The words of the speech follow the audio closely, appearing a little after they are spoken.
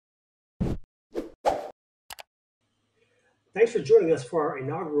Thanks for joining us for our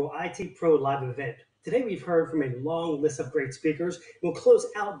inaugural ITPro live event. Today we've heard from a long list of great speakers. We'll close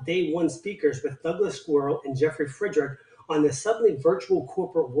out day one speakers with Douglas Squirrel and Jeffrey Frederick on the suddenly virtual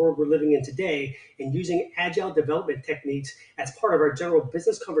corporate world we're living in today and using agile development techniques as part of our general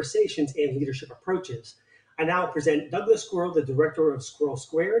business conversations and leadership approaches. I now present Douglas Squirrel, the director of Squirrel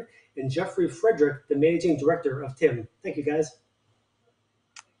Squared, and Jeffrey Frederick, the managing director of TIM. Thank you, guys.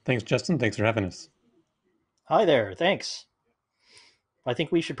 Thanks, Justin. Thanks for having us. Hi there, thanks. I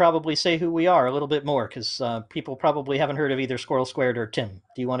think we should probably say who we are a little bit more because people probably haven't heard of either Squirrel Squared or Tim.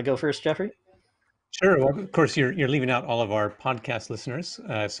 Do you want to go first, Jeffrey? Sure. Well, of course, you're leaving out all of our podcast listeners.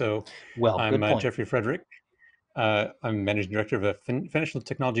 Well, I'm good point. Jeffrey Frederick. I'm managing director of a financial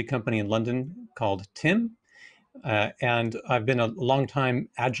technology company in London called TIM. And I've been a long-time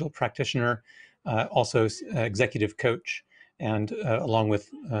Agile practitioner, also executive coach, and along with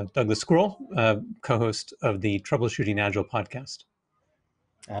Douglas Squirrel, co-host of the Troubleshooting Agile podcast.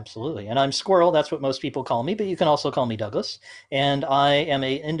 Absolutely. And I'm Squirrel. That's what most people call me, but you can also call me Douglas. And I am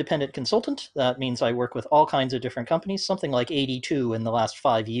an independent consultant. That means I work with all kinds of different companies, something like 82 in the last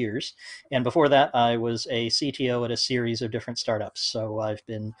 5 years. And before that, I was a CTO at a series of different startups. So I've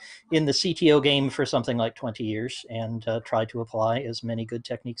been in the CTO game for something like 20 years and tried to apply as many good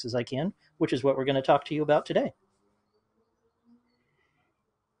techniques as I can, which is what we're going to talk to you about today.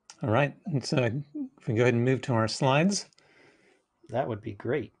 All right. So if we go ahead and move to our slides. That would be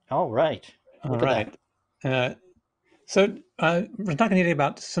great. All right. Look at that. We're talking today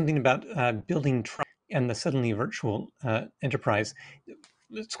about something about building trust and the suddenly virtual enterprise.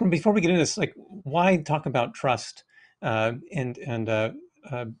 Before we get into this, like, why talk about trust? And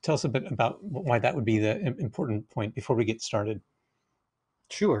tell us a bit about why that would be the important point before we get started.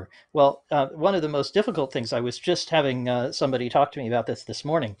 Sure. Well, one of the most difficult things, I was just having somebody talk to me about this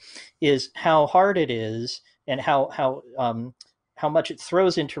morning, is how hard it is and how much it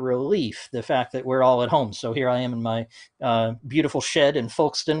throws into relief the fact that we're all at home. So here I am in my beautiful shed in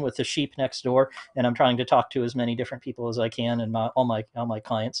Folkestone with the sheep next door, and I'm trying to talk to as many different people as I can and all my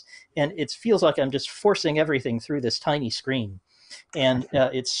clients. And it feels like I'm just forcing everything through this tiny screen. And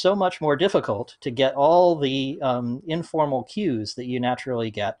it's so much more difficult to get all the informal cues that you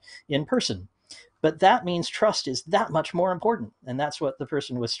naturally get in person. But that means trust is that much more important. And that's what the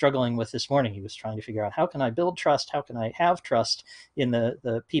person was struggling with this morning. He was trying to figure out, how can I build trust? How can I have trust in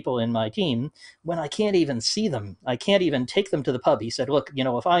the people in my team when I can't even see them? I can't even take them to the pub. He said, look,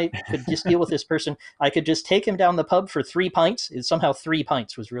 if I could just deal with this person, I could just take him down the pub for 3 pints. Somehow 3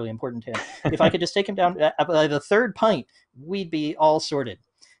 pints was really important to him. If I could just take him down by the 3rd pint, we'd be all sorted.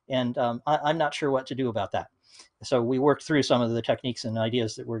 And I'm not sure what to do about that. So we worked through some of the techniques and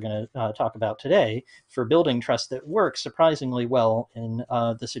ideas that we're going to talk about today for building trust that works surprisingly well in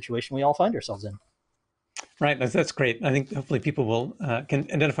the situation we all find ourselves in. Right, that's great. I think hopefully people will can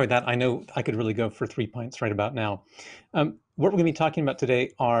identify that. I know I could really go for 3 pints right about now. What we're going to be talking about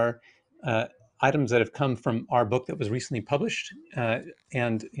today are items that have come from our book that was recently published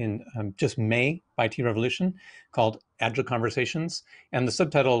and in just May by T-Revolution, called Agile Conversations. And the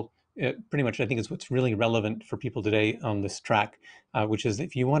subtitle pretty much, I think, is what's really relevant for people today on this track, which is,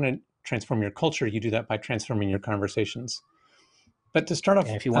 if you want to transform your culture, you do that by transforming your conversations. But to start off,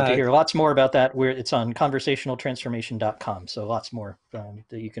 and if you want to hear lots more about that, it's on conversationaltransformation.com. So lots more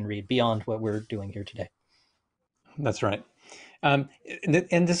that you can read beyond what we're doing here today. That's right. And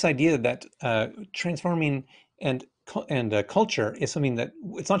this idea that transforming and culture is something that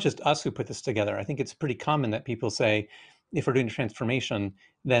it's not just us who put this together. I think it's pretty common that people say, if we're doing a transformation,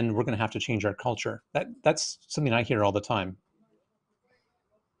 then we're going to have to change our culture. That's something I hear all the time.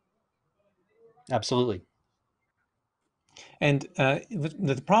 Absolutely. And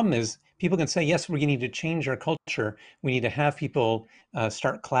the problem is, people can say, yes, we need to change our culture. We need to have people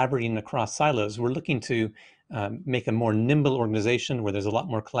start collaborating across silos. We're looking to make a more nimble organization where there's a lot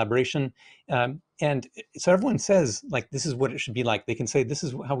more collaboration. And so everyone says, like, this is what it should be like. They can say, this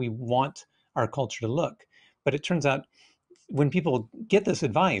is how we want our culture to look. But it turns out, when people get this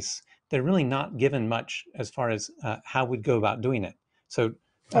advice, they're really not given much as far as how we'd go about doing it. So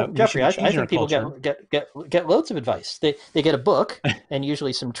Jeffrey, I think people get loads of advice. They get a book and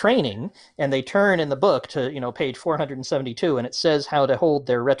usually some training, and they turn in the book to page 472, and it says how to hold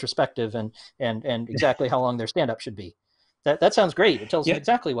their retrospective and exactly how long their stand-up should be. That sounds great. It tells them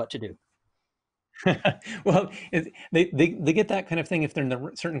exactly what to do. Well, they get that kind of thing if they're in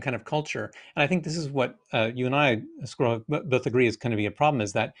a certain kind of culture. And I think this is what you and I, Squirrel, both agree is going to be a problem,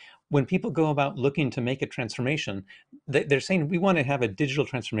 is that when people go about looking to make a transformation, they're saying, we want to have a digital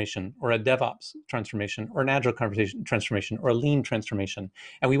transformation or a DevOps transformation or an Agile conversation transformation or a lean transformation.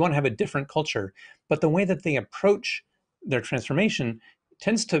 And we want to have a different culture. But the way that they approach their transformation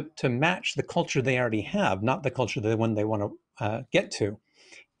tends to match the culture they already have, not the culture the one they want to get to.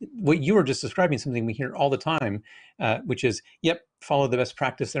 What you were just describing is something we hear all the time, which is, yep, follow the best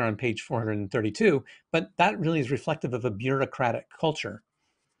practice there on page 432, but that really is reflective of a bureaucratic culture.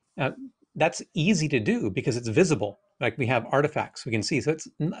 That's easy to do because it's visible. Like we have artifacts we can see. So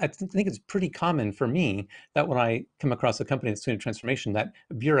I think it's pretty common for me that when I come across a company that's doing a transformation, that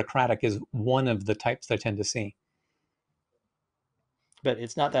bureaucratic is one of the types that I tend to see. But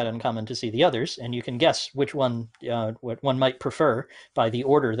it's not that uncommon to see the others, and you can guess which one, what one might prefer by the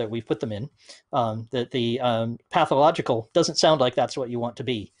order that we've put them in. That the pathological doesn't sound like that's what you want to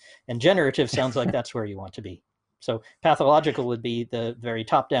be, and generative sounds like that's where you want to be. So pathological would be the very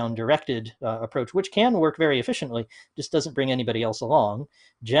top-down directed approach, which can work very efficiently, just doesn't bring anybody else along.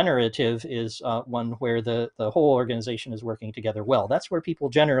 Generative is one where the whole organization is working together well. That's where people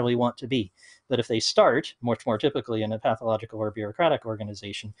generally want to be. But if they start, much more typically in a pathological or bureaucratic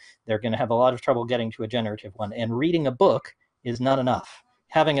organization, they're going to have a lot of trouble getting to a generative one. And reading a book is not enough.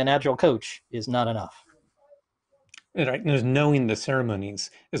 Having an agile coach is not enough. Right, and there's knowing the ceremonies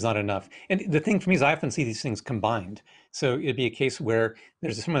is not enough. And the thing for me is I often see these things combined. So it'd be a case where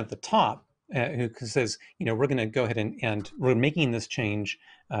there's someone at the top who says, we're going to go ahead and we're making this change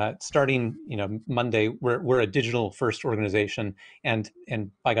starting, Monday. We're a digital first organization, and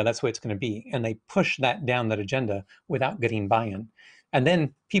by God, that's the way it's going to be. And they push that down that agenda without getting buy-in. And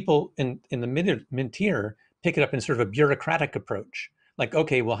then people in the mid tier pick it up in sort of a bureaucratic approach. Like,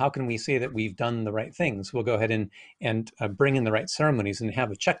 okay, well, how can we say that we've done the right things? We'll go ahead and bring in the right ceremonies and have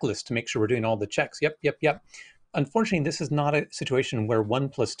a checklist to make sure we're doing all the checks. Yep. Unfortunately, this is not a situation where 1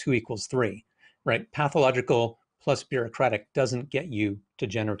 + 2 = 3, right? Pathological plus bureaucratic doesn't get you to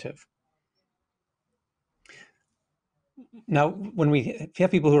generative. Now, when we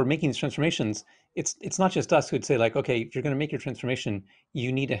have people who are making these transformations, it's not just us who'd say like, okay, if you're going to make your transformation,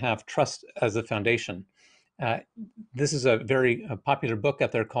 you need to have trust as a foundation. This is a very popular book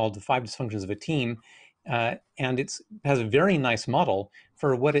out there called The 5 Dysfunctions of a Team, and it has a very nice model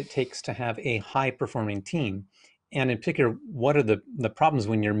for what it takes to have a high-performing team. And in particular, what are the problems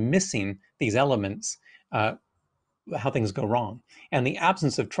when you're missing these elements, how things go wrong. And the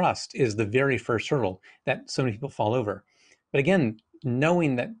absence of trust is the very first hurdle that so many people fall over. But again,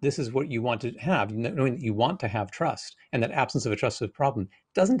 knowing that this is what you want to have, knowing that you want to have trust, and that absence of a trust is a problem,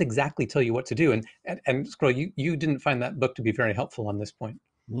 doesn't exactly tell you what to do. And Scroll, you didn't find that book to be very helpful on this point.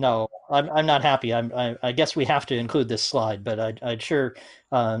 No, I'm not happy. I guess we have to include this slide, but I'd sure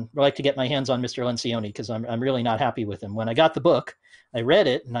like to get my hands on Mr. Lencioni, because I'm really not happy with him. When I got the book, I read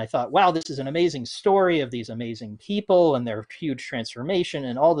it and I thought, wow, this is an amazing story of these amazing people and their huge transformation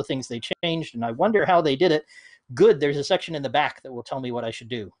and all the things they changed. And I wonder how they did it. Good, there's a section in the back that will tell me what I should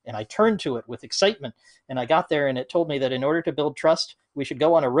do. And I turned to it with excitement. And I got there and it told me that in order to build trust, we should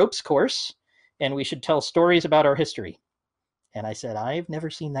go on a ropes course and we should tell stories about our history. And I said, I've never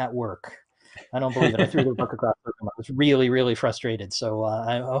seen that work. I don't believe it. I threw the book across the room. I was really, really frustrated. So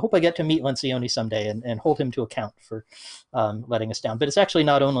I hope I get to meet Lencioni someday and hold him to account for letting us down. But it's actually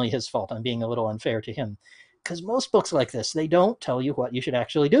not only his fault. I'm being a little unfair to him, because most books like this, they don't tell you what you should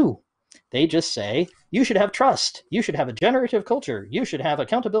actually do. They just say, you should have trust. You should have a generative culture. You should have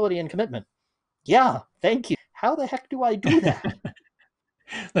accountability and commitment. Yeah, thank you. How the heck do I do that?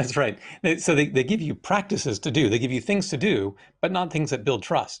 That's right. So they give you practices to do. They give you things to do, but not things that build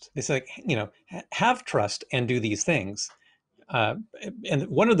trust. They say, have trust and do these things. And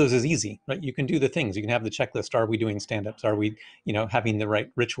one of those is easy, right? You can do the things. You can have the checklist. Are we doing stand-ups? Are we, having the right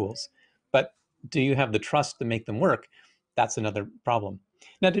rituals? But do you have the trust to make them work? That's another problem.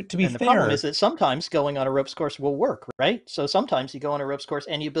 Now, to be And the fair, problem is that sometimes going on a ropes course will work, right? So sometimes you go on a ropes course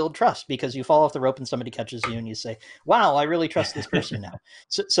and you build trust because you fall off the rope and somebody catches you and you say, wow, I really trust this person now.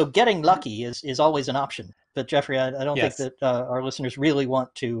 So getting lucky is always an option. But Jeffrey, I don't yes. think that our listeners really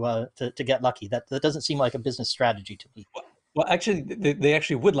want to get lucky. That doesn't seem like a business strategy to me. Well, actually, they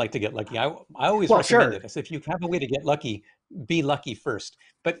actually would like to get lucky. I always recommend it. I say, if you have a way to get lucky, be lucky first.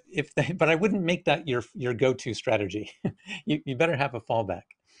 But but I wouldn't make that your go-to strategy. you better have a fallback.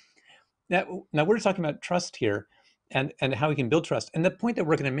 Now we're talking about trust here, and how we can build trust. And the point that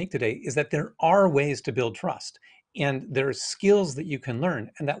we're going to make today is that there are ways to build trust, and there are skills that you can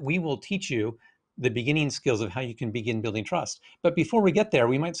learn, and that we will teach you the beginning skills of how you can begin building trust. But before we get there,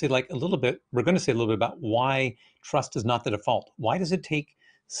 we might say we're going to say a little bit about why trust is not the default. Why does it take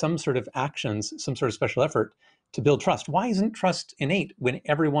some sort of actions, some sort of special effort to build trust? Why isn't trust innate when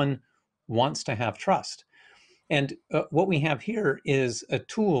everyone wants to have trust? And what we have here is a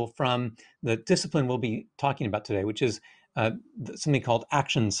tool from the discipline we'll be talking about today, which is something called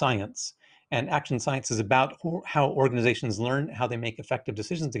action science. And action science is about how organizations learn, how they make effective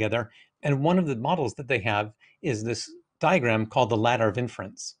decisions together. And one of the models that they have is this diagram called the ladder of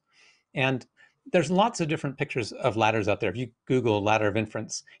inference. And there's lots of different pictures of ladders out there. If you Google ladder of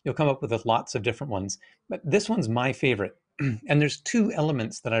inference, you'll come up with lots of different ones. But this one's my favorite. And there's two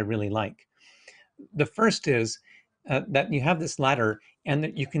elements that I really like. The first is that you have this ladder and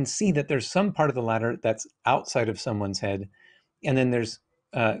that you can see that there's some part of the ladder that's outside of someone's head. And then there's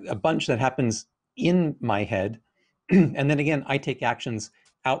a bunch that happens in my head. And then again, I take actions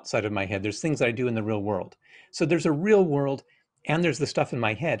outside of my head. There's things that I do in the real world. So there's a real world and there's the stuff in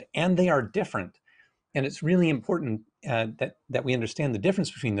my head, and they are different. And it's really important that we understand the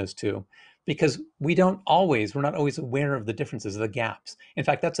difference between those two, because we're not always aware of the differences, the gaps. In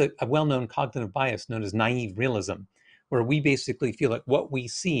fact, that's a well-known cognitive bias known as naive realism, where we basically feel like what we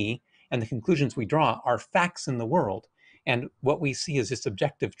see and the conclusions we draw are facts in the world. And what we see is just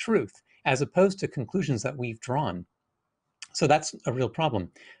objective truth, as opposed to conclusions that we've drawn. So that's a real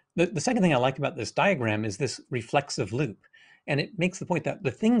problem. The second thing I like about this diagram is this reflexive loop. And it makes the point that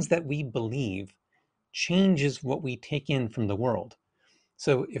the things that we believe changes what we take in from the world.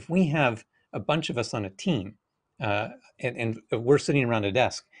 So if we have a bunch of us on a team and we're sitting around a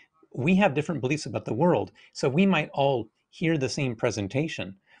desk, we have different beliefs about the world. So we might all hear the same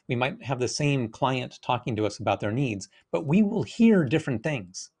presentation. We might have the same client talking to us about their needs, but we will hear different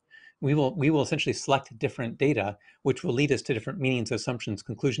things. We will essentially select different data, which will lead us to different meanings, assumptions,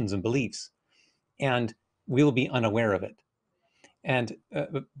 conclusions, and beliefs. And we will be unaware of it. And but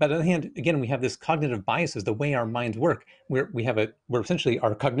on the other hand, again, we have this cognitive biases, the way our minds work. We're essentially,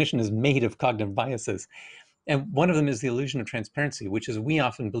 our cognition is made of cognitive biases. And one of them is the illusion of transparency, which is we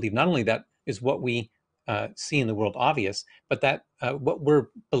often believe not only that is what we see in the world obvious, but that what we're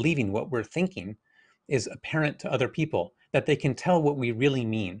believing, what we're thinking is apparent to other people, that they can tell what we really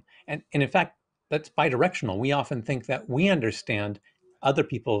mean. And in fact, that's bidirectional. We often think that we understand other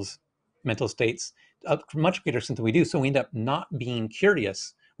people's mental states to a much greater extent than we do. So we end up not being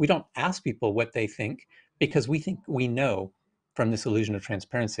curious. We don't ask people what they think because we think we know from this illusion of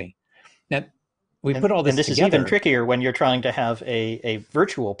transparency. Now, we put all this and this together. is even trickier when you're trying to have a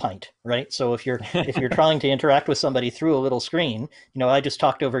virtual pint, right? So if you're trying to interact with somebody through a little screen, I just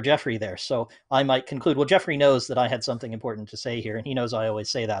talked over Jeffrey there, so I might conclude, well, Jeffrey knows that I had something important to say here, and he knows I always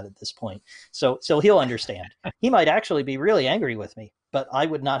say that at this point, so he'll understand. He might actually be really angry with me, but I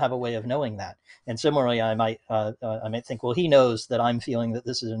would not have a way of knowing that. And similarly, I might think, well, he knows that I'm feeling that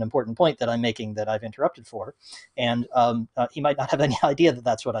this is an important point that I'm making that I've interrupted for, and he might not have any idea that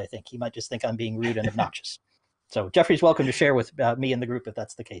that's what I think. He might just think I'm being rude and obnoxious. So Jeffrey's welcome to share with me and the group if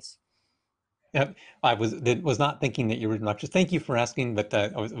that's the case. Yeah, I was not thinking that you were obnoxious. Thank you for asking, but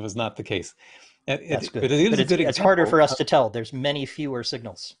it was not the case. That's good. But it is a good example. It's harder for us to tell. There's many fewer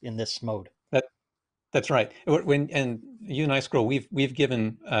signals in this mode. That's right. And you and I, Scroll, we've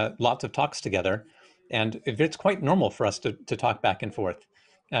given lots of talks together, and it's quite normal for us to talk back and forth.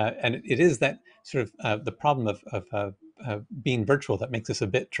 And it is that sort of the problem of being virtual that makes this a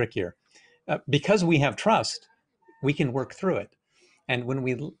bit trickier. Because we have trust, we can work through it. And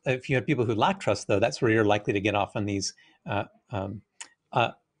if you have people who lack trust, though, that's where you're likely to get off on these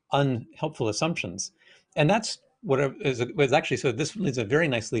unhelpful assumptions. And that's what is actually, so this leads a very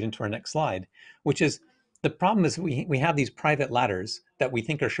nice lead into our next slide, which is the problem is we have these private ladders that we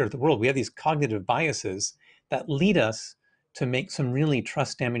think are shared with the world. We have these cognitive biases that lead us to make some really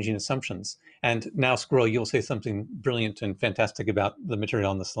trust damaging assumptions. And now, Squirrel, you'll say something brilliant and fantastic about the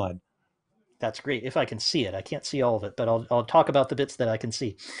material on the slide. That's great. If I can see it, I can't see all of it, but I'll talk about the bits that I can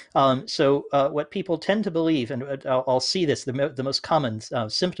see. So what people tend to believe, and I'll see this, the most common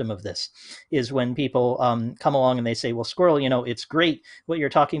symptom of this is when people come along and they say, well, Squirrel, it's great what you're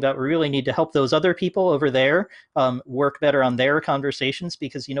talking about. We really need to help those other people over there work better on their conversations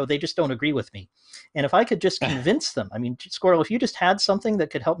because, they just don't agree with me. And if I could just convince them, I mean, Squirrel, if you just had something that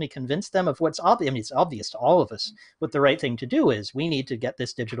could help me convince them of what's obvious, I mean, it's obvious to all of us what the right thing to do is. We need to get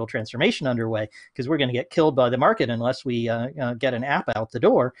this digital transformation underway because we're going to get killed by the market unless we get an app out the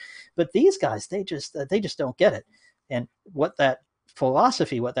door. But these guys, they just don't get it. And what that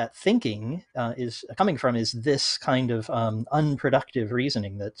philosophy, what that thinking is coming from is this kind of unproductive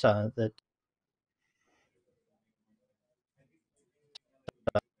reasoning that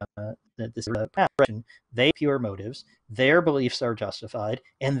this they pure motives, their beliefs are justified,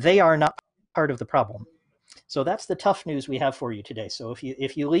 and they are not part of the problem. So that's the tough news we have for you today. So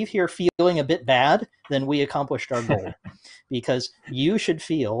if you leave here feeling a bit bad, then we accomplished our goal. Because you should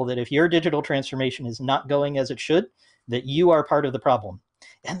feel that if your digital transformation is not going as it should, that you are part of the problem.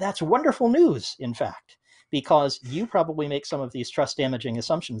 And that's wonderful news, in fact, because you probably make some of these trust damaging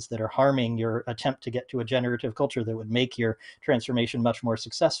assumptions that are harming your attempt to get to a generative culture that would make your transformation much more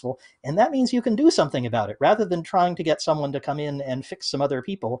successful. And that means you can do something about it. Rather than trying to get someone to come in and fix some other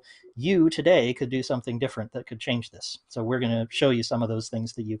people, you today could do something different that could change this. So we're going to show you some of those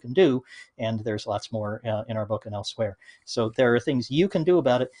things that you can do. And there's lots more in our book and elsewhere. So there are things you can do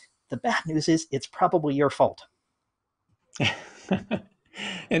about it. The bad news is it's probably your fault.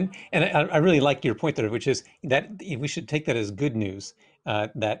 And I really like your point there, which is that we should take that as good news.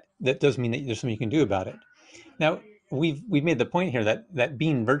 That does mean that there's something you can do about it. Now, we've made the point here that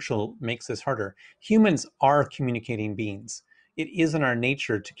being virtual makes this harder. Humans are communicating beings. It is in our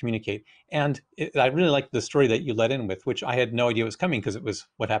nature to communicate. And I really like the story that you led in with, which I had no idea was coming because it was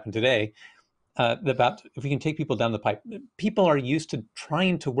what happened today. About if we can take people down the pipe. People are used to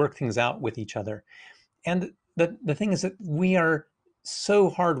trying to work things out with each other. And the thing is that we are so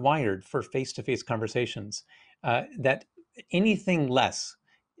hardwired for face-to-face conversations that anything less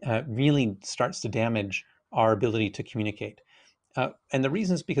really starts to damage our ability to communicate. And the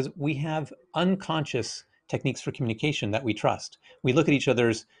reason is because we have unconscious techniques for communication that we trust. We look at each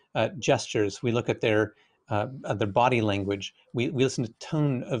other's gestures. We look at their body language. We listen to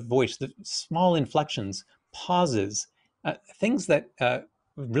tone of voice, the small inflections, pauses, things that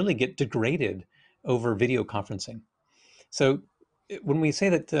really get degraded over video conferencing. So when we say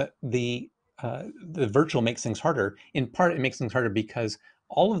that the virtual makes things harder, in part it makes things harder because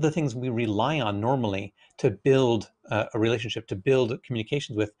all of the things we rely on normally to build a relationship, to build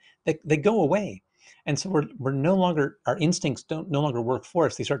communications with, they go away. And so we're no longer, our instincts no longer work for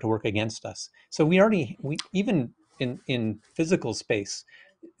us, they start to work against us. So we even in physical space,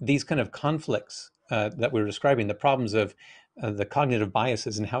 these kind of conflicts that we were describing, the problems of the cognitive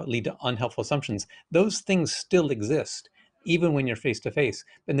biases and how it lead to unhelpful assumptions, those things still exist, even when you're face to face.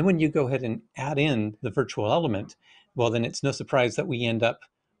 And then when you go ahead and add in the virtual element, well, then it's no surprise that we end up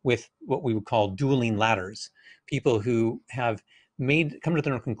with what we would call dueling ladders, people who have come to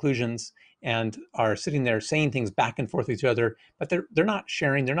their own conclusions and are sitting there saying things back and forth with each other, but they're not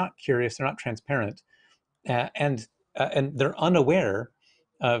sharing, they're not curious, they're not transparent, and they're unaware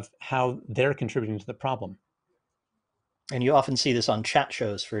of how they're contributing to the problem. And you often see this on chat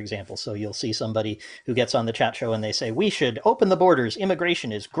shows, for example. So you'll see somebody who gets on the chat show and they say, we should open the borders.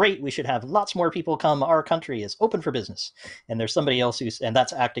 Immigration is great. We should have lots more people come. Our country is open for business. And there's somebody else and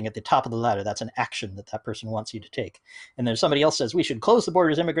that's acting at the top of the ladder. That's an action that person wants you to take. And there's somebody else says, we should close the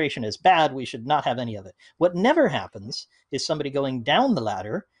borders. Immigration is bad. We should not have any of it. What never happens is somebody going down the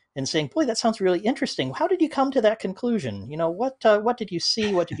ladder and saying, boy, that sounds really interesting. How did you come to that conclusion? What did you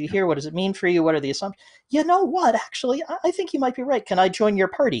see? What did you hear? What does it mean for you? What are the assumptions? You know what? Actually, I think you might be right. Can I join your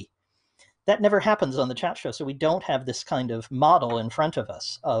party? That never happens on the chat show. So we don't have this kind of model in front of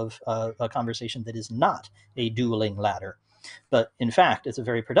us of a conversation that is not a dueling ladder. But in fact, it's a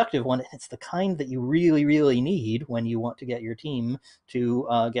very productive one. It's the kind that you really, really need when you want to get your team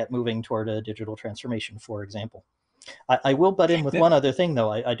to get moving toward a digital transformation, for example. I will butt in with one other thing,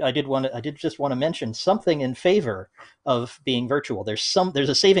 though. I did just want to mention something in favor of being virtual. There's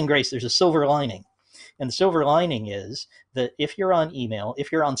a saving grace. There's a silver lining, and the silver lining is that if you're on email,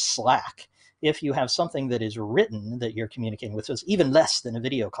 if you're on Slack, if you have something that is written that you're communicating with, so it's even less than a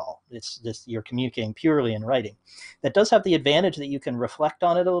video call. It's just you're communicating purely in writing. That does have the advantage that you can reflect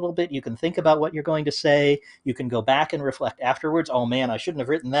on it a little bit. You can think about what you're going to say. You can go back and reflect afterwards. Oh man, I shouldn't have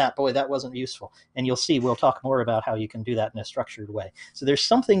written that. Boy, that wasn't useful. And you'll see, we'll talk more about how you can do that in a structured way. So there's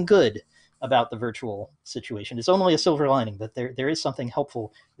something good about the virtual situation. It's only a silver lining, but there is something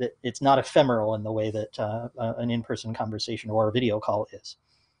helpful, that it's not ephemeral in the way that an in-person conversation or a video call is.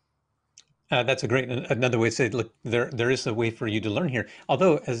 That's another way to say, look, there is a way for you to learn here.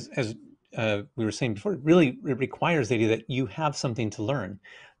 Although, as we were saying before, it requires the idea that you have something to learn.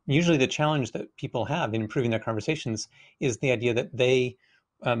 Usually the challenge that people have in improving their conversations is the idea that they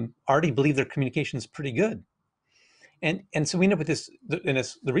already believe their communication is pretty good. And so we end up with this, and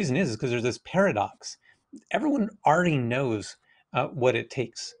the reason is because there's this paradox. Everyone already knows what it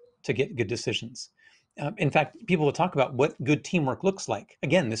takes to get good decisions. In fact, people will talk about what good teamwork looks like.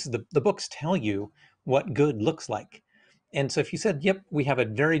 Again, this is the books tell you what good looks like. And so if you said, yep, we have a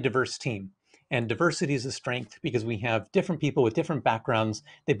very diverse team, and diversity is a strength because we have different people with different backgrounds,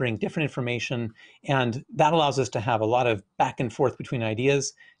 they bring different information, and that allows us to have a lot of back and forth between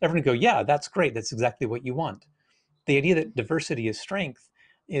ideas. Everyone go, yeah, that's great. That's exactly what you want. The idea that diversity is strength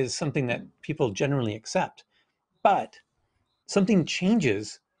is something that people generally accept. But something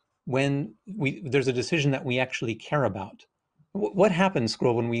changes when there's a decision that we actually care about. What happens,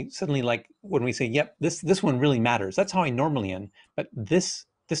 Squirrel, when we suddenly when we say, yep, this one really matters. That's how I normally am, but this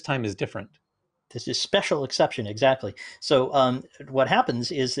time is different. This is special exception, exactly. So what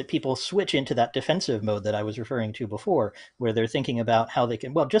happens is that people switch into that defensive mode that I was referring to before, where they're thinking about how they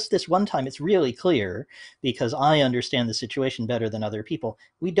can, well, just this one time, it's really clear because I understand the situation better than other people.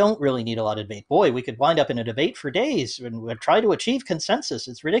 We don't really need a lot of debate. Boy, we could wind up in a debate for days and we'd try to achieve consensus.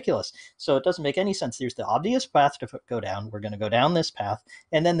 It's ridiculous. So it doesn't make any sense. There's the obvious path to go down. We're going to go down this path.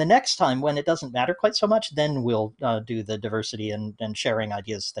 And then the next time when it doesn't matter quite so much, then we'll do the diversity and sharing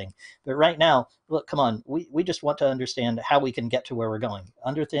ideas thing. But right now, look, come on, we just want to understand how we can get to where we're going.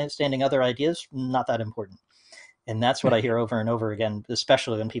 Understanding other ideas, not that important. And that's what I hear over and over again,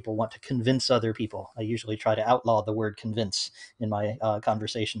 especially when people want to convince other people. I usually try to outlaw the word convince in my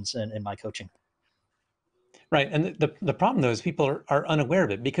conversations and in my coaching. Right. And the problem, though, is people are unaware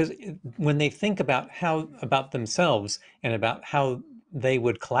of it, because when they think about themselves and about how they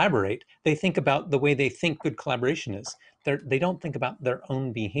would collaborate, they think about the way they think good collaboration is. They don't think about their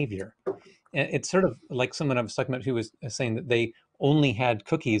own behavior. And it's sort of like someone I was talking about who was saying that they only had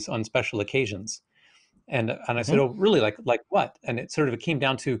cookies on special occasions. And I said, oh, really? Like what? And it sort of came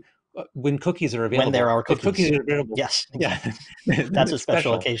down to when cookies are available. When there are If cookies are available, yes, exactly. Yeah, that's a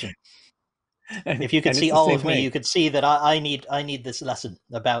special occasion. And, if you could see all of me, you could see that I need this lesson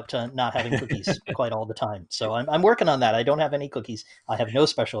about not having cookies quite all the time. So I'm working on that. I don't have any cookies. I have no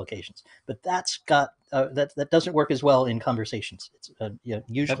special occasions. But that's got that doesn't work as well in conversations. It's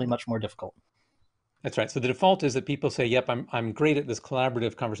usually much more difficult. That's right. So the default is that people say, "Yep, I'm great at this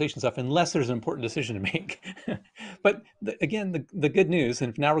collaborative conversation stuff," unless there's an important decision to make. But again, the good news,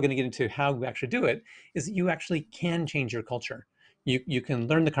 and now we're going to get into how we actually do it, is that you actually can change your culture. You can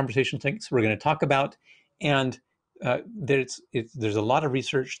learn the conversation techniques we're going to talk about, and there's a lot of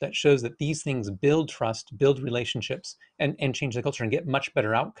research that shows that these things build trust, build relationships, and change the culture and get much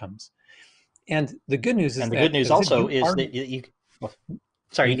better outcomes. And the good news is and the good news also is that you well,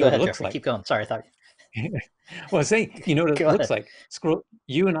 sorry, you go ahead, Jeffrey. Keep going. Sorry, I thought. Well, say, you know what it looks like. Scroll.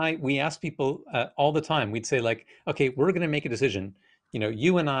 You and I, we ask people all the time. We'd say, like, okay, we're going to make a decision. You know,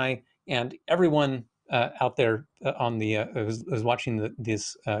 you and I and everyone out there on the who's watching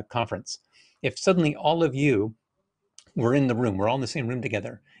this conference. If suddenly all of you were in the room, we're all in the same room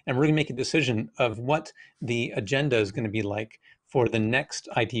together, and we're going to make a decision of what the agenda is going to be like for the next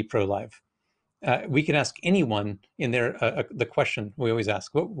ITPro Live. We could ask anyone in there the question we always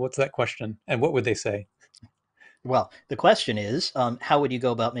ask, what's that question? And what would they say? Well, the question is, how would you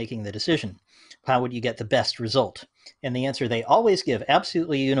go about making the decision? How would you get the best result? And the answer they always give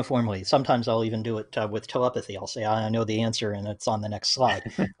absolutely uniformly. Sometimes I'll even do it with telepathy. I'll say, I know the answer and it's on the next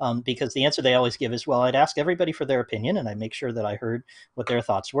slide. Because the answer they always give is, well, I'd ask everybody for their opinion and I'd make sure that I heard what their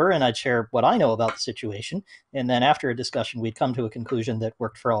thoughts were and I'd share what I know about the situation. And then after a discussion, we'd come to a conclusion that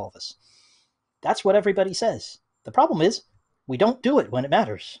worked for all of us. That's what everybody says. The problem is we don't do it when it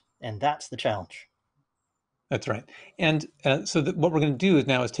matters. And that's the challenge. That's right. And so what we're going to do is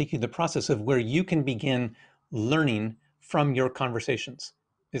now is take you the process of where you can begin learning from your conversations.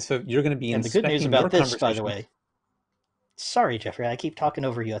 So you're going to be inspecting your conversations. And the good news about this, by the way, sorry, Jeffrey, I keep talking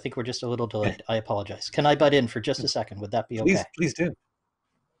over you. I think we're just a little delayed. I apologize. Can I butt in for just a second? Would that be okay? Please do.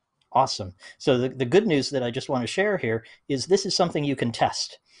 Awesome. So the good news that I just want to share here is this is something you can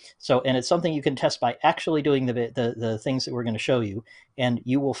test. So, and it's something you can test by actually doing the things that we're going to show you, and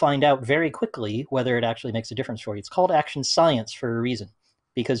you will find out very quickly whether it actually makes a difference for you. It's called action science for a reason,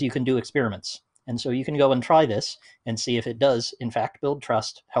 because you can do experiments. And so you can go and try this and see if it does, in fact, build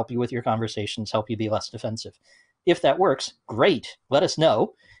trust, help you with your conversations, help you be less defensive. If that works, great, let us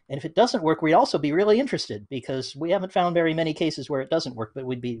know. And if it doesn't work, we'd also be really interested, because we haven't found very many cases where it doesn't work, but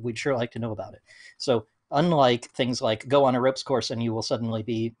we'd sure like to know about it. So unlike things like go on a ropes course and you will suddenly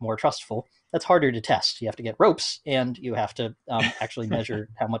be more trustful, that's harder to test. You have to get ropes and you have to actually measure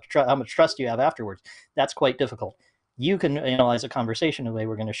how much trust you have afterwards. That's quite difficult. You can analyze a conversation the way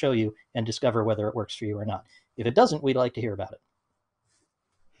we're going to show you and discover whether it works for you or not. If it doesn't, we'd like to hear about it.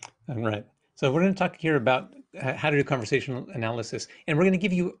 All right. So we're going to talk here about how to do conversational analysis, and we're going to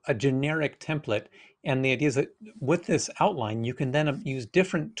give you a generic template. And the idea is that with this outline, you can then use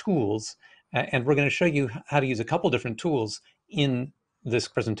different tools, and we're going to show you how to use a couple different tools in this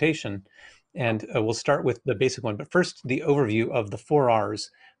presentation. And we'll start with the basic one, but first the overview of the 4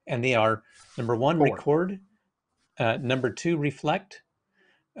 R's, and they are: number 1, record; number 2, reflect;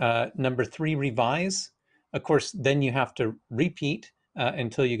 number 3, revise. Of course, then you have to repeat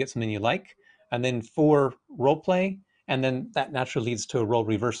until you get something you like. And then 4, role play, and then that naturally leads to a role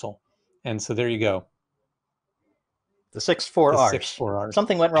reversal. And so there you go. The 6 4 R's.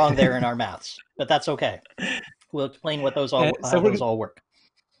 Something went wrong there in our maths, but that's okay. We'll explain what those all how those all work.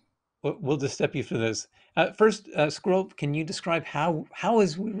 We'll just step you through those. First, Squirrel, can you describe how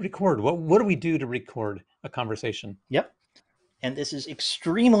is we record? What do we do to record a conversation? Yep. And this is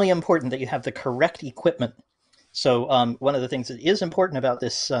extremely important that you have the correct equipment. So one of the things that is important about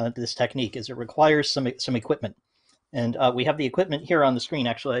this technique is it requires some equipment. And we have the equipment here on the screen.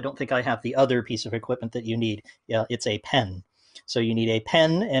 Actually, I don't think I have the other piece of equipment that you need. Yeah, it's a pen. So you need a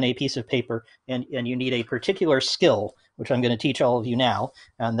pen and a piece of paper, and you need a particular skill, which I'm going to teach all of you now,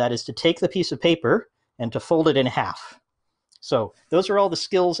 and that is to take the piece of paper and to fold it in half. So those are all the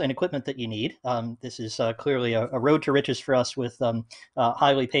skills and equipment that you need. This is clearly a road to riches for us with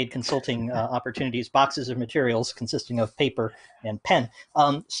highly paid consulting opportunities, boxes of materials consisting of paper and pen.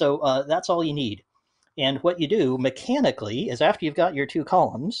 So that's all you need. And what you do mechanically is after you've got your two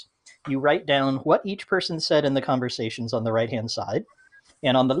columns, you write down what each person said in the conversations on the right-hand side.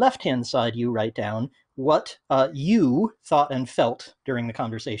 And on the left-hand side, you write down what you thought and felt during the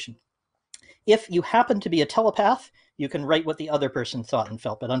conversation. If you happen to be a telepath, you can write what the other person thought and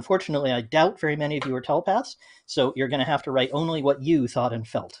felt. But unfortunately, I doubt very many of you are telepaths. So you're going to have to write only what you thought and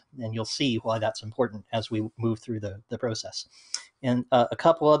felt. And you'll see why that's important as we move through the process. And a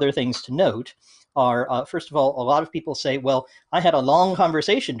couple other things to note are, first of all, a lot of people say, well, I had a long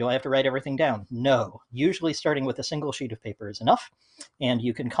conversation. Do I have to write everything down? No. Usually starting with a single sheet of paper is enough. And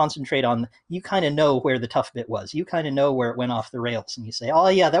you can concentrate on, you kind of know where the tough bit was. You kind of know where it went off the rails. And you say, oh,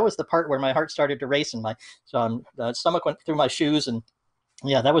 yeah, that was the part where my heart started to race and my stomach went through my shoes. And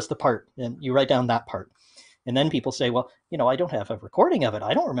yeah, that was the part. And you write down that part. And then people say, well, I don't have a recording of it.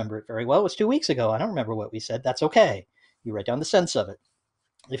 I don't remember it very well. It was 2 weeks ago. I don't remember what we said. That's okay. You write down the sense of it.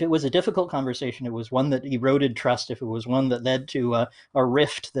 If it was a difficult conversation, it was one that eroded trust, if it was one that led to a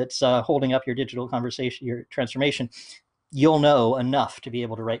rift that's holding up your digital conversation, your transformation, you'll know enough to be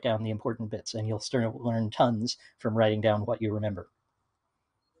able to write down the important bits, and you'll start to learn tons from writing down what you remember.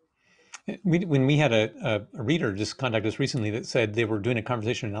 When we had a reader just contact us recently that said they were doing a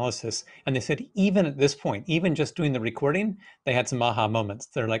conversation analysis, and they said even at this point, even just doing the recording, they had some aha moments.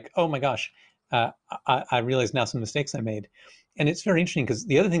 They're like, oh my gosh, I realize now some mistakes I made. And it's very interesting because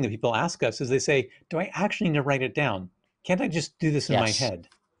the other thing that people ask us is they say, do I actually need to write it down? Can't I just do this in my head?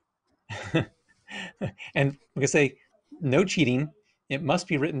 And we can say, no cheating. It must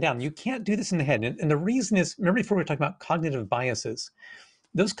be written down. You can't do this in the head. And the reason is, remember before we were talking about cognitive biases,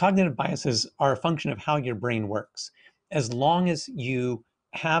 those cognitive biases are a function of how your brain works. As long as you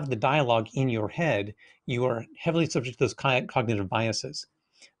have the dialogue in your head, you are heavily subject to those cognitive biases.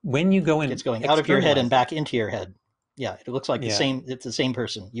 When you go in, it's going out of your head and back into your head. Yeah, it looks like the same. It's the same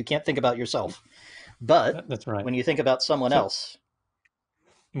person. You can't think about yourself, but that's right. When you think about someone else,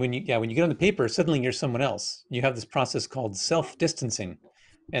 when you get on the paper, suddenly you're someone else. You have this process called self-distancing,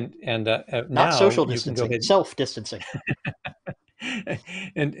 and not now social distancing, self-distancing.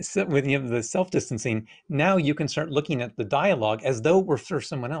 And so when you have the self-distancing, now you can start looking at the dialogue as though we're for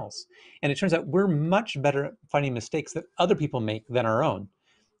someone else. And it turns out we're much better at finding mistakes that other people make than our own.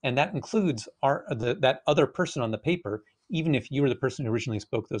 And that includes that other person on the paper, even if you were the person who originally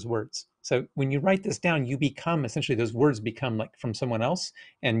spoke those words. So when you write this down, you become, essentially those words become like from someone else,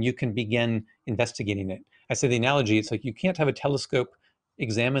 and you can begin investigating it. I say the analogy, it's like you can't have a telescope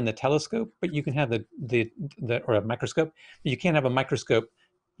examine the telescope, but you can have or a microscope, but you can't have a microscope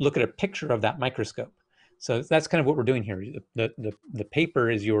look at a picture of that microscope. So that's kind of what we're doing here. The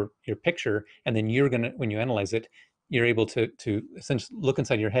paper is your picture, and then you're gonna, when you analyze it, you're able to essentially look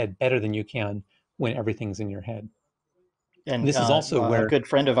inside your head better than you can when everything's in your head. And this is also where a good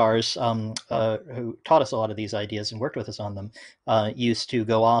friend of ours who taught us a lot of these ideas and worked with us on them used to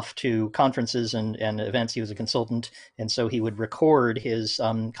go off to conferences and events. He was a consultant, and so he would record his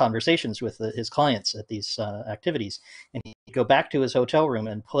conversations with his clients at these activities. And he'd go back to his hotel room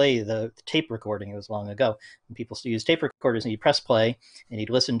and play the tape recording. It was long ago. And people still use tape recorders, and he'd press play, and he'd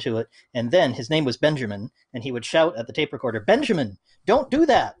listen to it. And then his name was Benjamin, and he would shout at the tape recorder, "Benjamin, don't do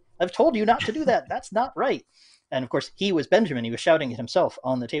that! I've told you not to do that. That's not right." And of course, he was Benjamin. He was shouting at himself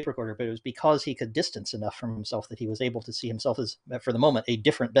on the tape recorder, but it was because he could distance enough from himself that he was able to see himself as, for the moment, a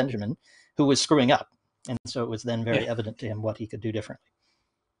different Benjamin who was screwing up. And so it was then very evident to him what he could do differently.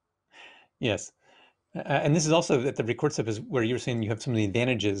 Yes. And this is also at the record step is where you were saying you have some of the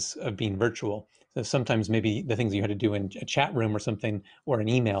advantages of being virtual. So sometimes maybe the things you had to do in a chat room or something, or an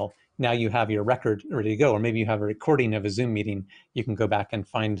email, now you have your record ready to go, or maybe you have a recording of a Zoom meeting. You can go back and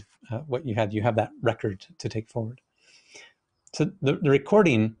find what you had. You have that record to take forward. So the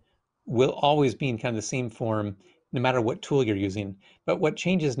recording will always be in kind of the same form, no matter what tool you're using. But what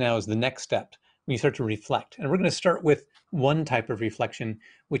changes now is the next step, when you start to reflect. And we're going to start with one type of reflection,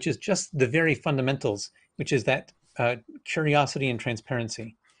 which is just the very fundamentals, which is that curiosity and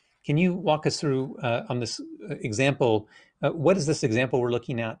transparency. Can you walk us through on this example? What is this example we're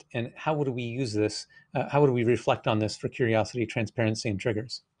looking at, and how would we use this? How would we reflect on this for curiosity, transparency, and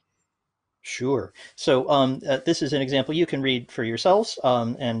triggers? Sure. So this is an example you can read for yourselves,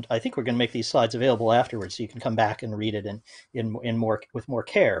 and I think we're going to make these slides available afterwards, so you can come back and read it in more with more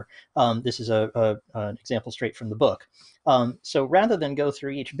care. This is an example straight from the book. So rather than go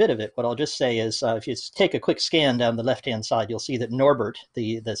through each bit of it, what I'll just say is, if you take a quick scan down the left-hand side, you'll see that Norbert,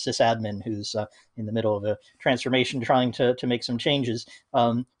 the sysadmin who's in the middle of a transformation trying to make some changes,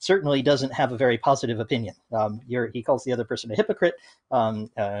 certainly doesn't have a very positive opinion. He calls the other person a hypocrite.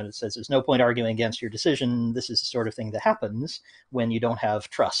 Says there's no point arguing against your decision. This is the sort of thing that happens when you don't have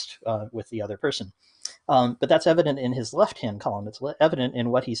trust with the other person. But that's evident in his left-hand column. It's evident in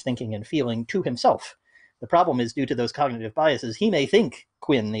what he's thinking and feeling to himself. The problem is, due to those cognitive biases, he may think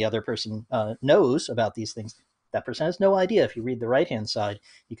Quinn, the other person, knows about these things. That person has no idea. If you read the right-hand side,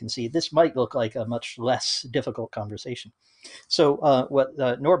 you can see this might look like a much less difficult conversation. So what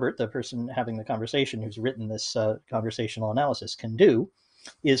Norbert, the person having the conversation, who's written this conversational analysis, can do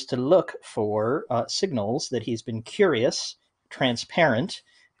is to look for signals that he's been curious, transparent,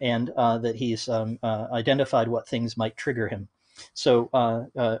 and that he's identified what things might trigger him. So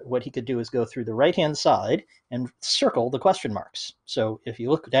what he could do is go through the right-hand side and circle the question marks. So if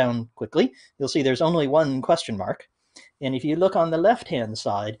you look down quickly, you'll see there's only one question mark. And if you look on the left-hand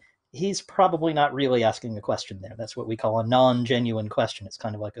side, he's probably not really asking a question there. That's what we call a non-genuine question. It's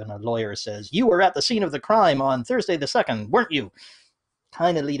kind of like when a lawyer says, "You were at the scene of the crime on Thursday the 2nd, weren't you?"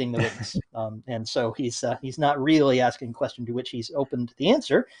 Kind of leading the witness. And so he's not really asking a question to which he's open to the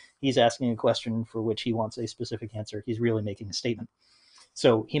answer. He's asking a question for which he wants a specific answer. He's really making a statement.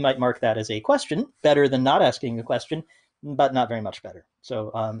 So he might mark that as a question, better than not asking a question, but not very much better.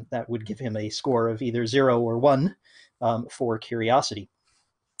 So that would give him a score of either 0 or 1 for curiosity.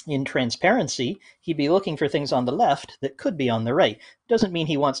 In transparency, he'd be looking for things on the left that could be on the right. Doesn't mean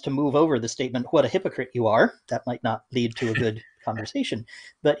he wants to move over the statement, "What a hypocrite you are." That might not lead to a good conversation.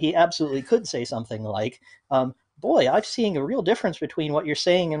 But he absolutely could say something like, "Boy, I'm seeing a real difference between what you're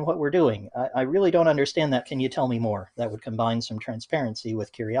saying and what we're doing. I really don't understand that. Can you tell me more?" That would combine some transparency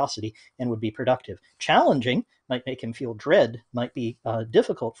with curiosity and would be productive. Challenging might make him feel dread, might be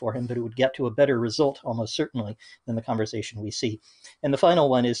difficult for him, but it would get to a better result almost certainly than the conversation we see. And the final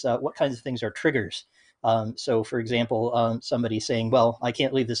one is what kinds of things are triggers? So for example, somebody saying, "Well, I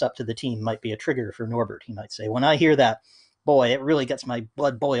can't leave this up to the team," might be a trigger for Norbert. He might say, "When I hear that, boy, it really gets my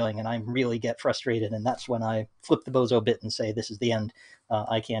blood boiling and I really get frustrated. And that's when I flip the bozo bit and say, this is the end.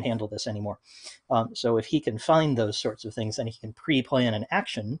 I can't handle this anymore." So if he can find those sorts of things, then he can pre-plan an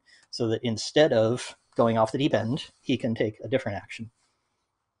action so that instead of going off the deep end, he can take a different action.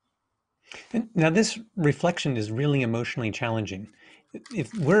 And now, this reflection is really emotionally challenging.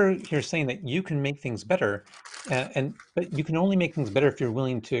 If we're here saying that you can make things better, but you can only make things better if you're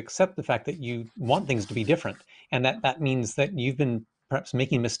willing to accept the fact that you want things to be different, and that means that you've been perhaps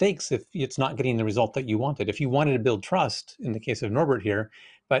making mistakes if it's not getting the result that you wanted. If you wanted to build trust, in the case of Norbert here,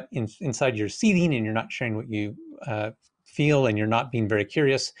 but inside you're seething and you're not sharing what you feel, and you're not being very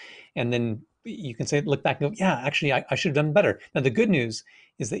curious, and then you can say, look back and go, "Yeah, actually, I should have done better." Now, the good news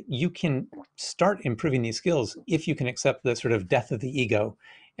is that you can start improving these skills if you can accept the sort of death of the ego.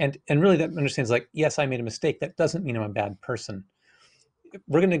 And really that understands, like, yes, I made a mistake. That doesn't mean I'm a bad person.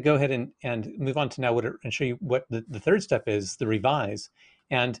 We're going to go ahead and move on to now and show you what the third step is, the revise.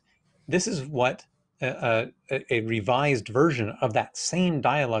 And this is what a revised version of that same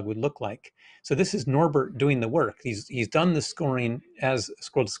dialogue would look like. So this is Norbert doing the work. He's done the scoring as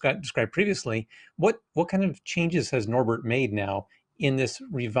Squirrel described previously. What kind of changes has Norbert made now in this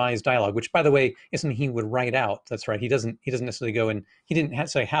revised dialogue, which, by the way, is something he would write out? That's right. He doesn't necessarily go and he didn't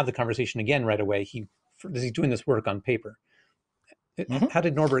necessarily have the conversation again right away. He's doing this work on paper. Mm-hmm. How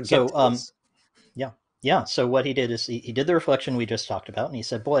did Norbert get to this? Yeah. So what he did is he did the reflection we just talked about, and he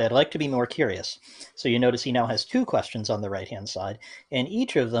said, "Boy, I'd like to be more curious." So you notice he now has 2 questions on the right-hand side, and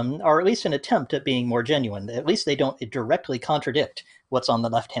each of them are at least an attempt at being more genuine. At least they don't directly contradict what's on the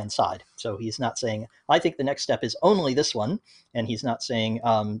left-hand side. So he's not saying, "I think the next step is only this one," and he's not saying,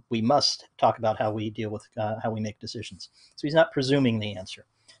 "We must talk about how we deal with how we make decisions." So he's not presuming the answer.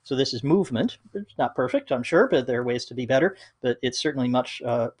 So this is movement. It's not perfect, I'm sure, but there are ways to be better. But it's certainly much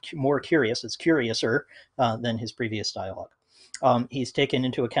more curious. It's curiouser than his previous dialogue. He's taken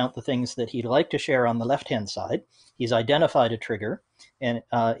into account the things that he'd like to share on the left-hand side. He's identified a trigger, and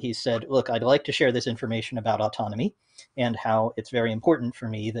he said, "Look, I'd like to share this information about autonomy and how it's very important for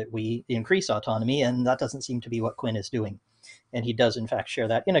me that we increase autonomy, and that doesn't seem to be what Quinn is doing." And he does, in fact, share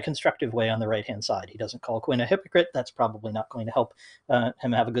that in a constructive way on the right-hand side. He doesn't call Quinn a hypocrite. That's probably not going to help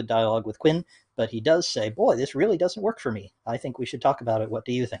him have a good dialogue with Quinn. But he does say, boy, this really doesn't work for me. I think we should talk about it. What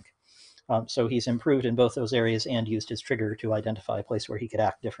do you think? So he's improved in both those areas and used his trigger to identify a place where he could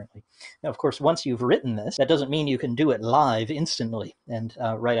act differently. Now, of course, once you've written this, that doesn't mean you can do it live instantly. And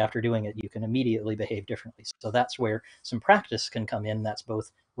right after doing it, you can immediately behave differently. So that's where some practice can come in. That's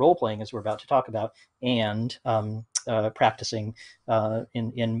both role-playing, as we're about to talk about, and practicing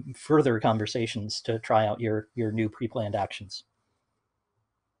in further conversations to try out your new pre-planned actions.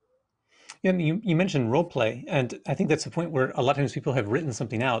 Yeah, you mentioned role play, and I think that's the point where a lot of times people have written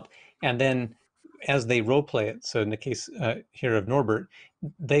something out, and then as they role play it, so in the case here of Norbert,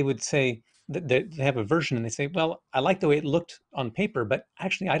 they would say that they have a version and they say, well, I like the way it looked on paper, but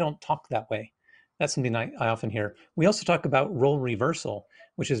actually I don't talk that way. That's something I often hear. We also talk about role reversal,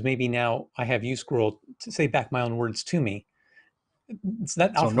 which is maybe now I have you, Squirrel, to say back my own words to me. So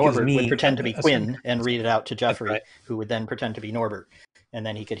that So often gives Norbert would me pretend to be Quinn and read it out to That's Jeffrey, right. who would then pretend to be Norbert. And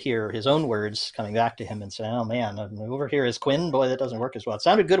then he could hear his own words coming back to him and say, oh man, over here is Quinn. Boy, that doesn't work as well. It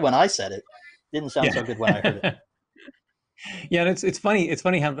sounded good when I said it. Didn't sound so good when I heard it. Yeah, and it's funny. It's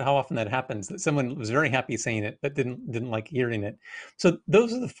funny how often that happens. That someone was very happy saying it, but didn't like hearing it. So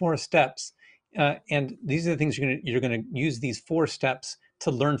those are the 4 steps, and these are the things you're gonna use these 4 steps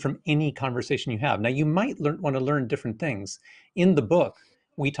to learn from any conversation you have. Now you might want to learn different things. In the book,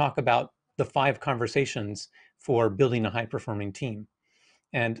 we talk about the 5 conversations for building a high performing team,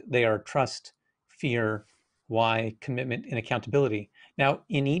 and they are trust, fear, why, commitment, and accountability. Now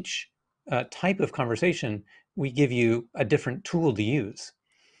in each type of conversation, we give you a different tool to use.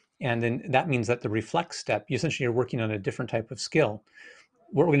 And then that means that the reflect step, you essentially are working on a different type of skill.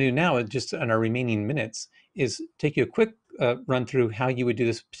 What we're going to do now, just in our remaining minutes, is take you a quick run through how you would do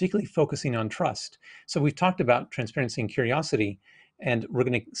this, particularly focusing on trust. So we've talked about transparency and curiosity, and we're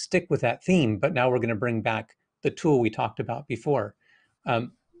going to stick with that theme, but now we're going to bring back the tool we talked about before.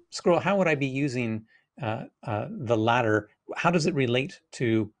 Squirrel, how would I be using the latter? How does it relate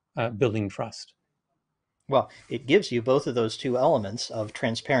to building trust? Well, it gives you both of those 2 elements of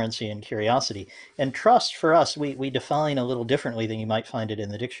transparency and curiosity. And trust for us, we define a little differently than you might find it in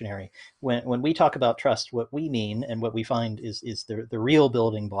the dictionary. When we talk about trust, what we mean and what we find is the real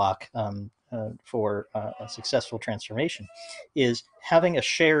building block for a successful transformation is having a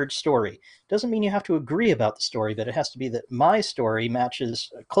shared story. Doesn't mean you have to agree about the story, but it has to be that my story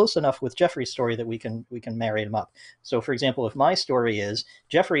matches close enough with Jeffrey's story that we can marry them up. So for example, if my story is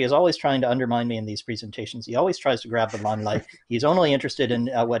Jeffrey is always trying to undermine me in these presentations, he always tries to grab the limelight, he's only interested in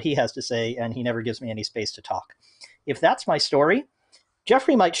what he has to say, and he never gives me any space to talk. If that's my story,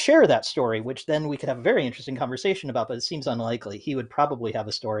 Jeffrey might share that story, which then we could have a very interesting conversation about, but it seems unlikely. He would probably have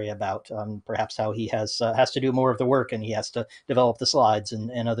a story about perhaps how he has to do more of the work and he has to develop the slides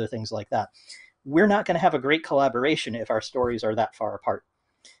and other things like that. We're not going to have a great collaboration if our stories are that far apart.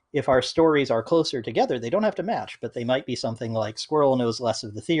 If our stories are closer together, they don't have to match, but they might be something like Squirrel knows less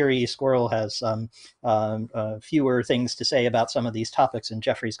of the theory, Squirrel has fewer things to say about some of these topics, and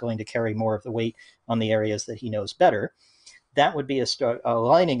Jeffrey's going to carry more of the weight on the areas that he knows better. That would be a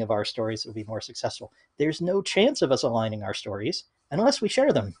aligning of our stories that would be more successful. There's no chance of us aligning our stories unless we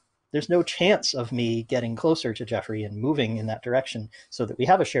share them. There's no chance of me getting closer to Jeffrey and moving in that direction so that we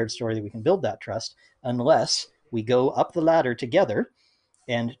have a shared story that we can build that trust unless we go up the ladder together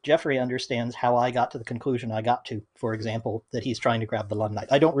and Jeffrey understands how I got to the conclusion I got to, for example, that he's trying to grab the limelight.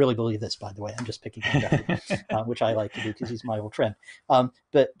 I don't really believe this, by the way. I'm just picking on Jeffrey, which I like to do because he's my old friend.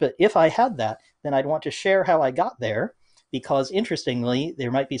 But if I had that, then I'd want to share how I got there, because interestingly,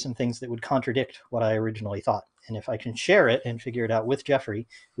 there might be some things that would contradict what I originally thought. And if I can share it and figure it out with Jeffrey,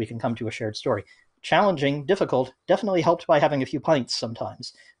 we can come to a shared story. Challenging, difficult, definitely helped by having a few pints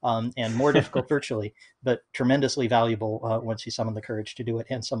sometimes, and more difficult virtually, but tremendously valuable once you summon the courage to do it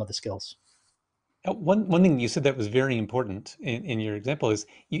and some of the skills. One thing you said that was very important in your example is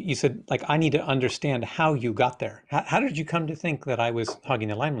you said, like, I need to understand how you got there. How did you come to think that I was hogging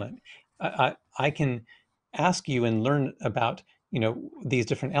the limelight? I can ask you and learn about, these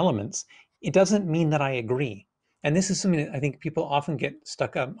different elements. It doesn't mean that I agree. And this is something that I think people often get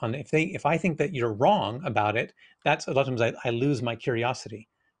stuck up on. If I think that you're wrong about it, that's a lot of times I lose my curiosity.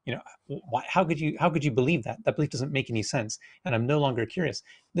 How could you believe that? That belief doesn't make any sense, and I'm no longer curious.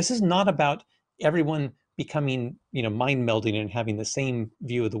 This is not about everyone becoming, mind melding and having the same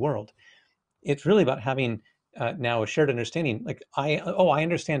view of the world. It's really about having now a shared understanding. Like I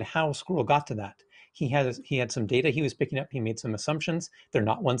understand how Squirrel got to that. He had some data he was picking up. He made some assumptions. They're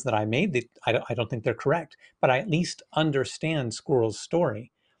not ones that I made. I don't think they're correct, but I at least understand Squirrel's story.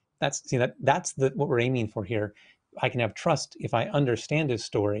 That's what we're aiming for here. I can have trust if I understand his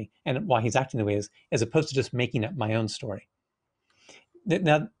story and why he's acting the way he is, as opposed to just making up my own story.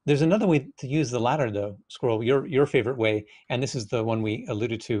 Now, there's another way to use the latter, though, Squirrel, your favorite way, and this is the one we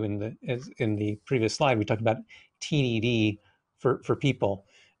alluded to in the previous slide. We talked about TDD for people.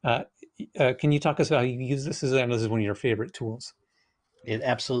 Can you talk us about how you use this? I know this is one of your favorite tools. It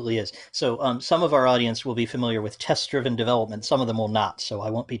absolutely is. So some of our audience will be familiar with test-driven development. Some of them will not, so I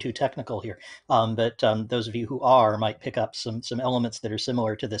won't be too technical here. But those of you who are might pick up some elements that are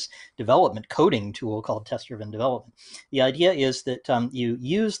similar to this development coding tool called test-driven development. The idea is that you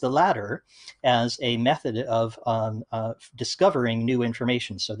use the latter as a method of discovering new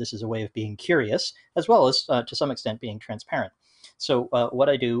information. So this is a way of being curious, as well as to some extent being transparent. So what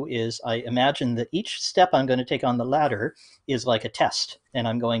I do is I imagine that each step I'm going to take on the ladder is like a test. And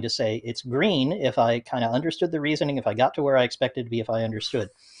I'm going to say it's green if I kind of understood the reasoning, if I got to where I expected to be, if I understood.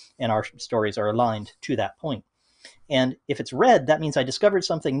 And our stories are aligned to that point. And if it's red, that means I discovered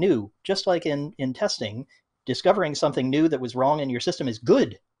something new. Just like in testing, discovering something new that was wrong in your system is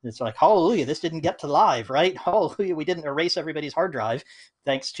good. It's like, hallelujah, this didn't get to live, right? Hallelujah, we didn't erase everybody's hard drive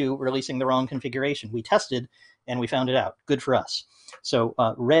thanks to releasing the wrong configuration. We tested and we found it out. Good for us. So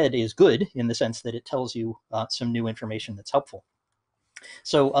red is good in the sense that it tells you some new information that's helpful.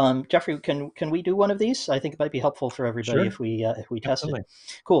 So Jeffrey, can we do one of these? I think it might be helpful for everybody if we test it.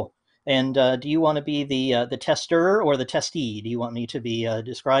 Cool. And do you want to be the tester or the testee? Do you want me to be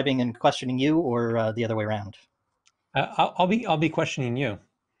describing and questioning you, or the other way around? I'll be questioning you.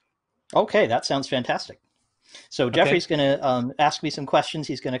 Okay, that sounds fantastic. So Jeffrey's going to ask me some questions.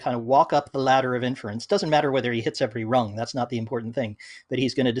 He's going to kind of walk up the ladder of inference. Doesn't matter whether he hits every rung. That's not the important thing. But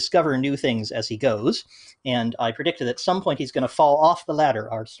he's going to discover new things as he goes. And I predicted at some point he's going to fall off the ladder.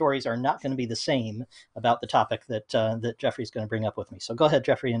 Our stories are not going to be the same about the topic that Jeffrey's going to bring up with me. So go ahead,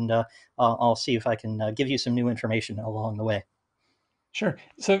 Jeffrey, and I'll see if I can give you some new information along the way. Sure.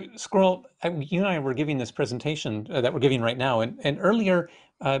 So Squirrel, you and I were giving this presentation that we're giving right now. And earlier,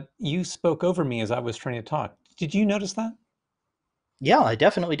 you spoke over me as I was trying to talk. Did you notice that? Yeah, I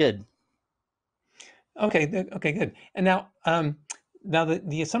definitely did. Okay, good. And now, now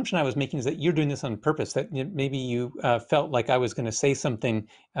the assumption I was making is that you're doing this on purpose, that maybe you felt like I was going to say something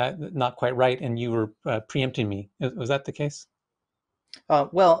not quite right and you were preempting me. Was that the case?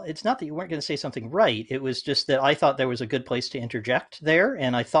 Well, it's not that you weren't going to say something right. It was just that I thought there was a good place to interject there,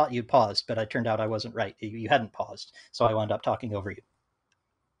 and I thought you paused, but it turned out I wasn't right. You hadn't paused, so I wound up talking over you.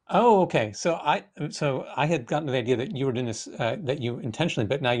 Oh, okay. So I had gotten to the idea that you were doing this, that you intentionally,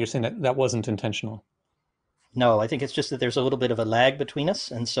 but now you're saying that that wasn't intentional. No, I think it's just that there's a little bit of a lag between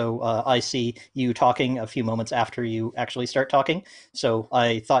us, and so I see you talking a few moments after you actually start talking. So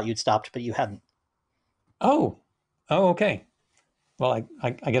I thought you'd stopped, but you hadn't. Oh, okay. Well,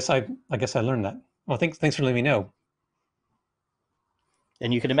 I guess I learned that. Well, thanks for letting me know.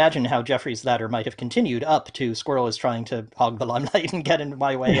 And you can imagine how Jeffrey's ladder might have continued up to Squirrel is trying to hog the limelight and get in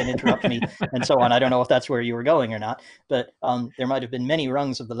my way and interrupt me and so on. I don't know if that's where you were going or not, but there might have been many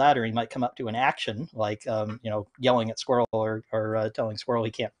rungs of the ladder. He might come up to an action like, yelling at Squirrel or telling Squirrel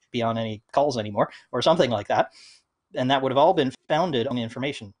he can't be on any calls anymore or something like that. And that would have all been founded on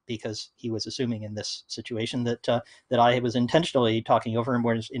information because he was assuming in this situation that I was intentionally talking over him,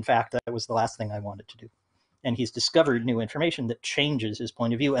 whereas in fact that was the last thing I wanted to do. And he's discovered new information that changes his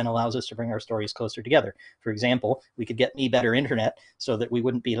point of view and allows us to bring our stories closer together. For example, we could get me better internet so that we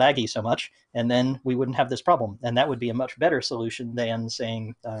wouldn't be laggy so much, and then we wouldn't have this problem. And that would be a much better solution than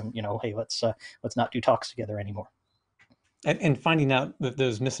saying, hey, let's not do talks together anymore. And finding out that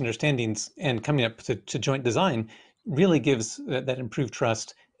those misunderstandings and coming up to joint design really gives that improved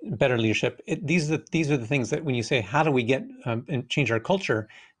trust, better leadership. These are the things that when you say, how do we get and change our culture?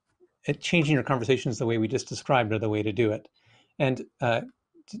 Changing your conversations the way we just described are the way to do it. And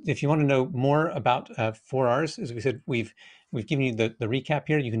if you want to know more about 4Rs, as we said, we've given you the recap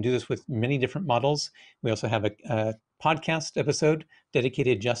here. You can do this with many different models. We also have a podcast episode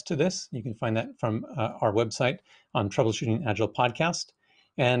dedicated just to this. You can find that from our website on Troubleshooting Agile Podcast.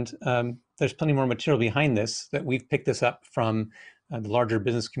 And there's plenty more material behind this that we've picked this up from the larger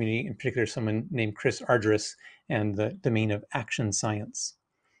business community, in particular someone named Chris Argyris and the domain of action science.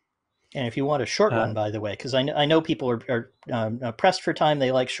 And if you want a short one, by the way, because I know people are pressed for time.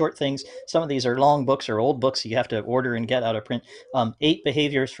 They like short things. Some of these are long books or old books you have to order and get out of print. 8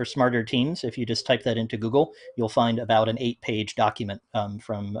 Behaviors for Smarter Teams. If you just type that into Google, you'll find about an 8-page document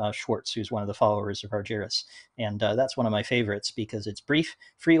from Schwartz, who's one of the followers of Argyris. And that's one of my favorites because it's brief,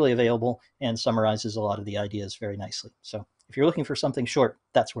 freely available, and summarizes a lot of the ideas very nicely. So if you're looking for something short,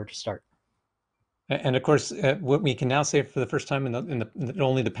 that's where to start. And of course, what we can now say for the first time in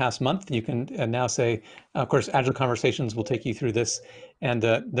only the past month, you can now say, of course, Agile Conversations will take you through this, and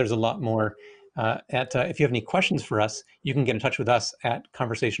there's a lot more. If you have any questions for us, you can get in touch with us at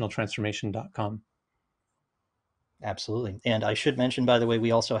conversationaltransformation.com. Absolutely. And I should mention, by the way,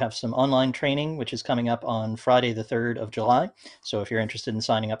 we also have some online training, which is coming up on Friday, the 3rd of July. So if you're interested in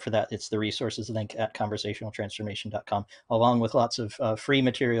signing up for that, it's the resources link at conversationaltransformation.com, along with lots of free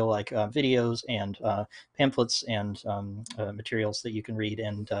material like videos and pamphlets and materials that you can read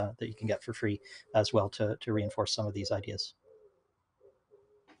and that you can get for free as well to reinforce some of these ideas.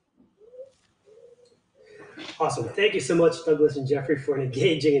 Awesome. Thank you so much, Douglas and Jeffrey, for an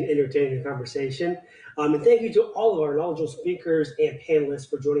engaging and entertaining conversation. And thank you to all of our knowledgeable speakers and panelists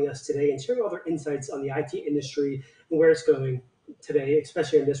for joining us today and sharing all their insights on the IT industry and where it's going today,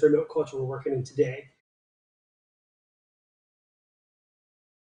 especially in this remote culture we're working in today.